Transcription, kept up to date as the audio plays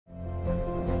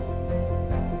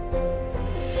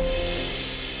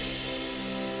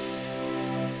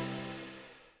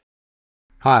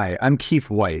Hi, I'm Keith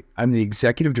Whyte. I'm the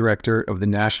Executive Director of the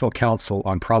National Council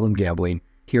on Problem Gambling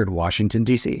here in Washington,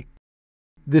 D.C.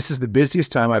 This is the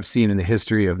busiest time I've seen in the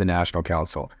history of the National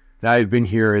Council. And I've been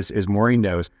here, as Maureen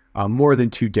knows, more than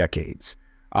 2 decades.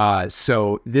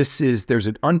 There's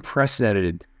an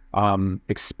unprecedented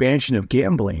expansion of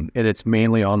gambling, and it's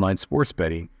mainly online sports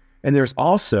betting. And there's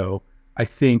also, I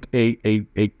think,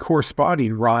 a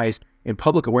corresponding rise in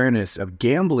public awareness of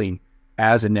gambling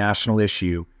as a national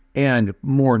issue. And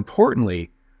more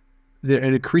importantly,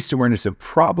 an increased awareness of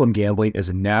problem gambling as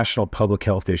a national public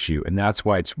health issue. And that's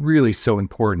why it's really so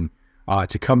important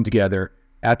to come together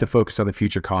at the Focus on the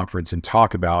Future conference and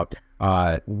talk about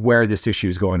where this issue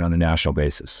is going on a national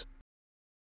basis.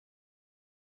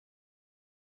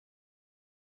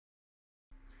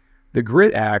 The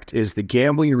GRIT Act is the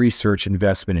Gambling Research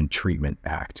Investment and Treatment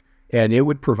Act, and it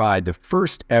would provide the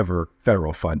first ever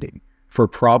federal funding for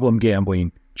problem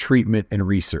gambling treatment and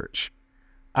research.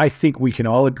 I think we can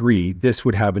all agree this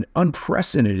would have an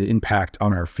unprecedented impact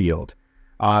on our field.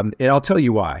 And I'll tell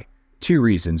you why. 2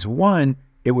 reasons. One,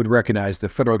 it would recognize the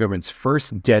federal government's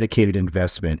first dedicated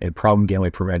investment in problem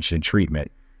gambling prevention and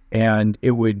treatment. And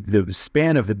the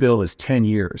span of the bill is 10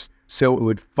 years. So it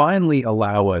would finally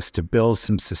allow us to build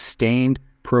some sustained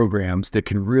programs that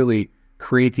can really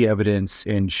create the evidence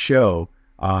and show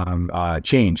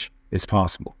change is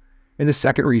possible. And the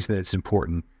second reason that it's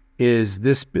important is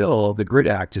this bill, the GRIT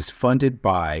Act, is funded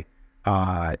by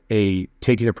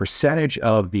taking a percentage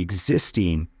of the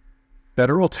existing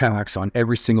federal tax on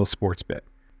every single sports bet.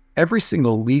 Every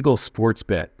single legal sports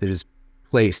bet that is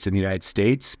placed in the United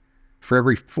States, for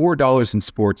every $4 in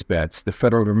sports bets, the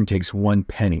federal government takes 1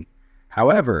 penny.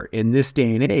 However, in this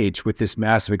day and age, with this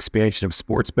massive expansion of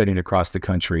sports betting across the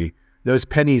country, those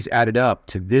pennies added up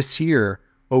to this year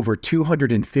over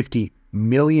 $250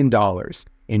 million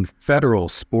in federal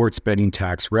sports betting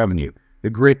tax revenue. The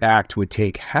GRIT Act would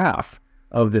take half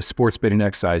of the sports betting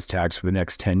excise tax for the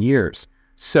next 10 years.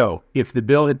 So if the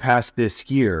bill had passed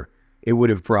this year, it would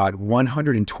have brought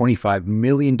 $125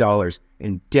 million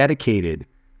in dedicated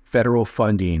federal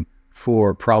funding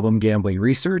for problem gambling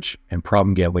research and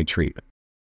problem gambling treatment.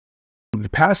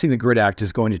 Passing the GRIT Act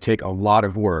is going to take a lot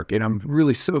of work, and I'm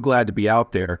really so glad to be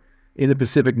out there in the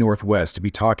Pacific Northwest to be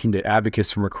talking to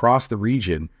advocates from across the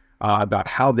region about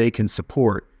how they can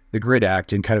support the GRIT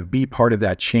Act and kind of be part of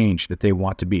that change that they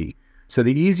want to be. So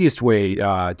the easiest way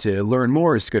to learn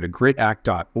more is to go to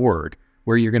gritact.org,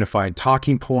 where you're going to find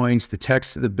talking points, the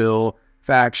text of the bill,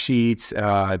 fact sheets,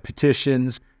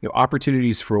 petitions,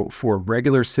 opportunities for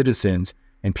regular citizens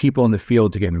and people in the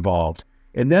field to get involved.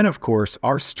 And then, of course,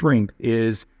 our strength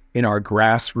is in our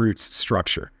grassroots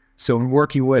structure. So in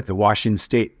working with the Washington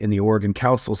State and the Oregon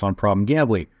Councils on Problem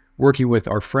Gambling, working with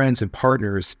our friends and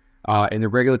partners in the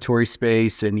regulatory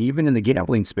space and even in the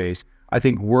gambling space, I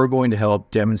think we're going to help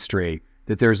demonstrate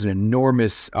that there's an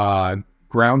enormous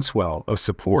groundswell of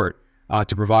support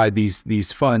to provide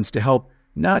these funds to help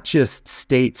not just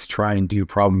states try and do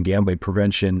problem gambling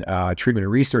prevention, treatment,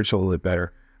 and research a little bit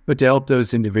better, but to help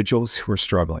those individuals who are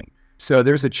struggling. So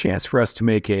there's a chance for us to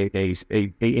make a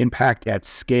impact at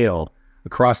scale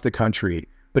across the country,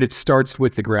 but it starts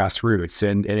with the grassroots,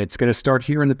 and it's going to start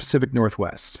here in the Pacific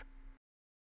Northwest.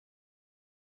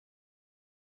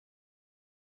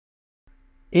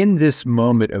 In this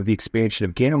moment of the expansion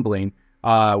of gambling,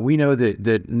 we know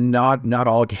that not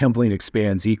all gambling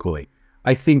expands equally.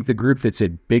 I think the group that's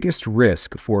at biggest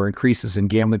risk for increases in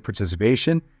gambling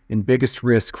participation and biggest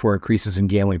risk for increases in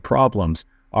gambling problems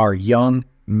are young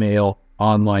male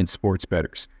online sports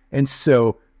bettors. And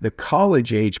so the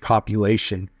college age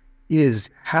population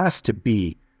has to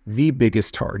be the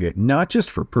biggest target, not just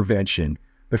for prevention,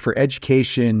 but for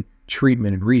education,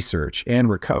 treatment, and research and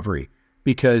recovery,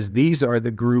 because these are the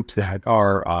groups that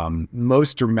are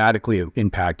most dramatically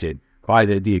impacted by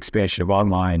the expansion of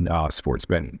online sports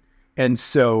betting. And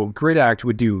so GRIT Act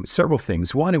would do several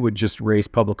things. One, it would just raise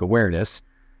public awareness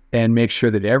and make sure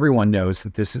that everyone knows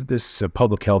that this is a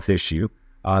public health issue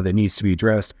that needs to be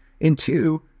addressed. And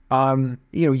 2,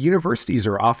 universities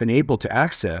are often able to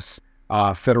access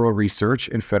federal research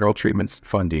and federal treatment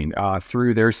funding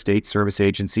through their state service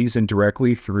agencies and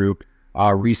directly through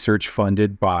research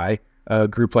funded by a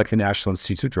group like the National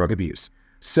Institute of Drug Abuse.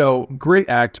 So GRIT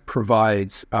Act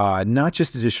provides not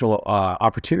just additional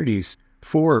opportunities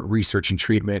for research and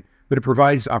treatment, but it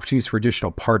provides opportunities for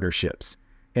additional partnerships.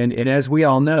 And as we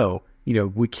all know,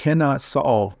 we cannot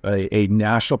solve a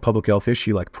national public health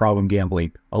issue like problem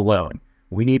gambling alone.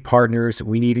 We need partners,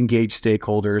 we need engaged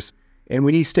stakeholders, and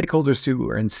we need stakeholders who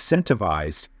are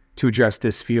incentivized to address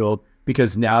this field,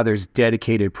 because now there's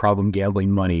dedicated problem gambling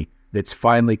money that's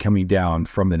finally coming down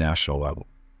from the national level.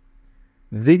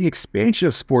 the expansion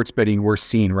of sports betting we're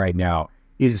seeing right now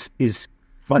is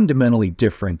fundamentally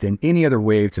different than any other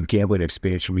waves of gambling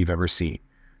expansion we've ever seen.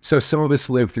 So some of us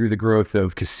lived through the growth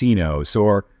of casinos,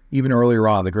 or even earlier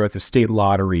on, the growth of state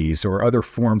lotteries or other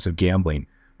forms of gambling.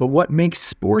 But what makes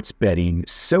sports betting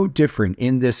so different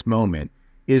in this moment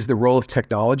is the role of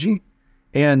technology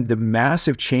and the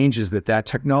massive changes that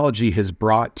technology has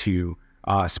brought to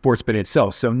sports betting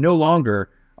itself. So no longer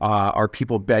are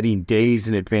people betting days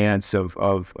in advance of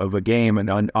a game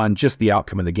and on just the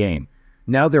outcome of the game.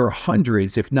 Now there are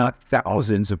hundreds, if not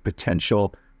thousands, of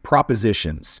potential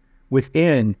propositions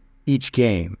within each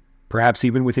game, perhaps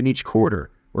even within each quarter,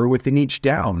 or within each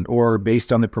down, or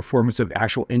based on the performance of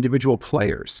actual individual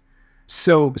players.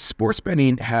 So sports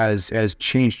betting has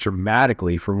changed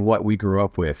dramatically from what we grew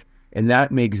up with, and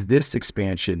that makes this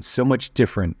expansion so much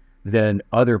different than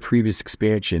other previous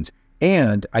expansions.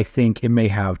 And I think it may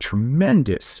have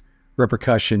tremendous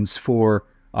repercussions for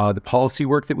the policy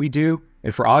work that we do,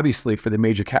 and obviously for the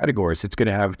major categories. It's going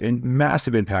to have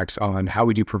massive impacts on how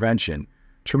we do prevention,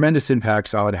 tremendous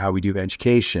impacts on how we do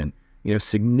education,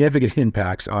 significant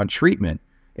impacts on treatment,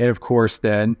 and of course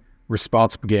then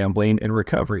responsible gambling and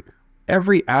recovery.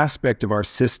 Every aspect of our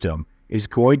system is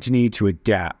going to need to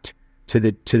adapt to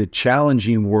the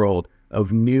challenging world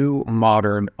of new,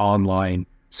 modern, online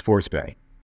sports betting.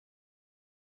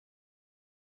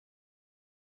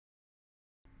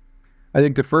 I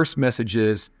think the first message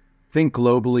is think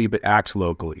globally, but act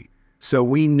locally. So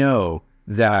we know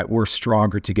that we're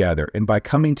stronger together. And by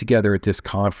coming together at this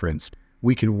conference,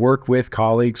 we can work with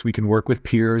colleagues, we can work with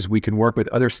peers, we can work with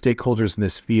other stakeholders in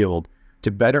this field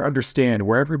to better understand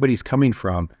where everybody's coming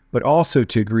from, but also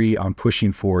to agree on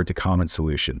pushing forward to common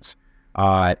solutions.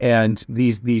 And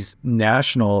these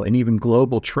national and even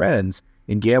global trends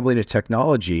in gambling and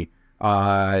technology,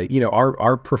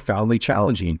 are profoundly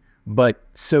challenging. But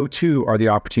so too are the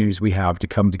opportunities we have to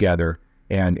come together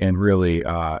and really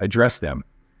address them.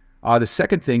 The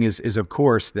second thing is of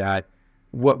course that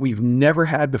what we've never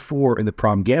had before in the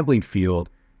problem gambling field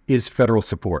is federal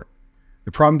support.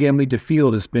 The problem gambling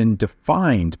field has been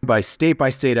defined by state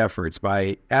efforts,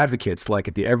 by advocates like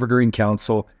at the Evergreen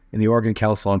Council and the Oregon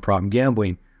Council on Problem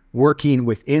Gambling, working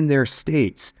within their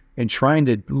states and trying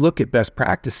to look at best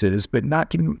practices, but not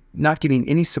getting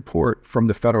any support from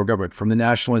the federal government, from the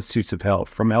National Institutes of Health,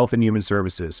 from Health and Human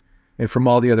Services, and from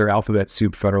all the other alphabet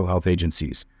soup federal health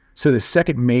agencies. So the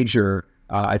second major,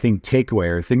 I think, takeaway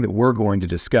or thing that we're going to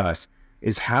discuss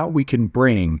is how we can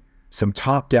bring some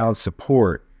top-down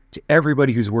support to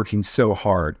everybody who's working so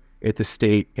hard at the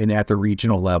state and at the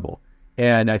regional level.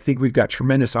 And I think we've got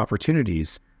tremendous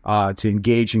opportunities to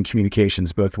engage in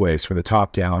communications both ways, from the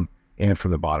top down and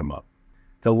from the bottom up.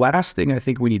 The last thing I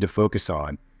think we need to focus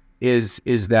on is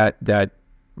that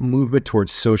movement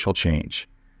towards social change,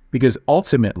 because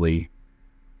ultimately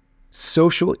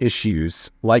social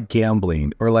issues like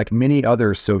gambling or like many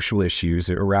other social issues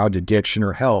around addiction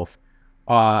or health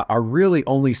are really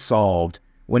only solved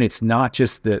when it's not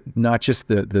just the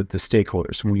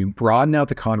stakeholders. When we broaden out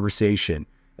the conversation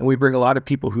and we bring a lot of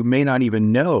people who may not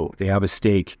even know they have a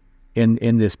stake in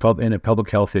a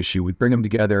public health issue, we bring them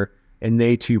together and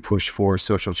they too push for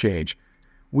social change.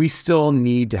 We still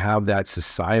need to have that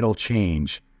societal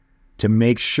change to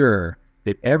make sure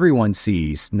that everyone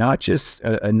sees not just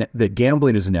that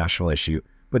gambling is a national issue,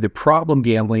 but the problem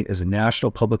gambling is a national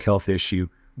public health issue,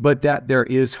 but that there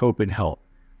is hope and help.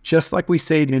 Just like we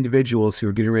say to individuals who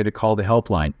are getting ready to call the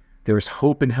helpline, there's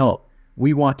hope and help.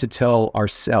 We want to tell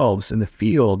ourselves in the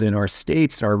field, in our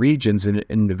states, our regions, and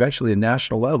eventually a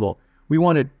national level, we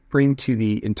want to bring to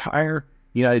the entire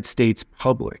United States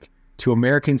public, to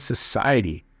American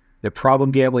society, that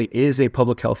problem gambling is a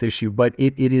public health issue, but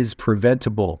it is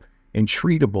preventable and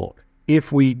treatable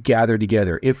if we gather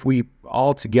together, if we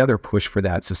all together push for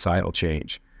that societal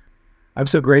change. I'm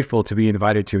so grateful to be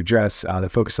invited to address the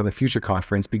Focus on the Future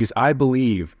conference, because I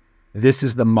believe this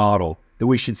is the model that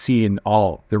we should see in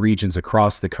all the regions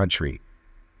across the country.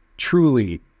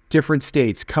 Truly different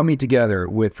states coming together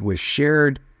with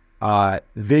shared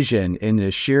vision and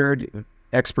a shared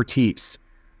expertise.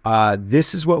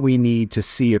 This is what we need to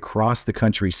see across the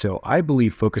country. So I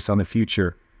believe Focus on the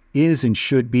Future is and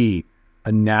should be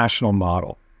a national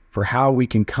model for how we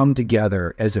can come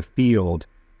together as a field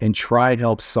and try to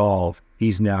help solve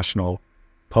these national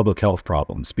public health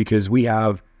problems, because we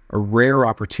have a rare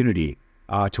opportunity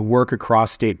to work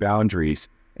across state boundaries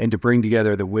and to bring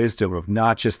together the wisdom of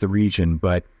not just the region,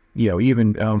 but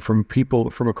even from people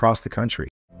from across the country.